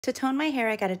To tone my hair,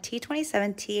 I got a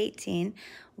T27, T18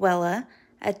 Wella,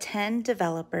 a 10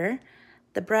 developer,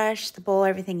 the brush, the bowl,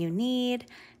 everything you need,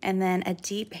 and then a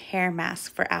deep hair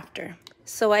mask for after.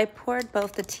 So I poured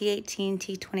both the T18,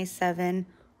 T27,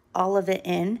 all of it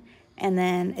in, and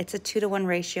then it's a 2-to-1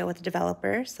 ratio with the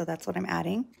developer, so that's what I'm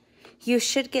adding. You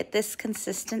should get this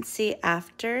consistency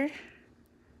after.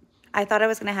 I thought I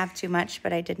was gonna have too much,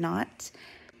 but I did not.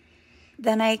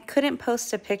 Then I couldn't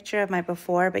post a picture of my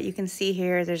before, but you can see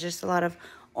here there's just a lot of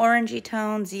orangey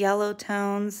tones, yellow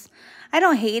tones. I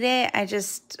don't hate it. I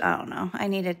don't know. I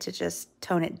needed to just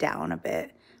tone it down a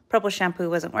bit. Purple shampoo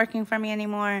wasn't working for me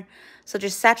anymore. So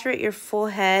just saturate your full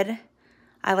head.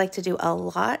 I like to do a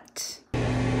lot.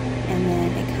 And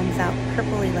then it comes out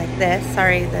purpley like this.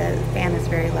 Sorry, the fan is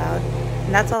very loud.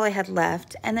 And that's all I had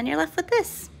left. And then you're left with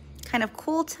this kind of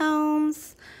cool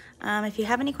tones. If you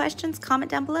have any questions,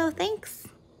 comment down below. Thanks.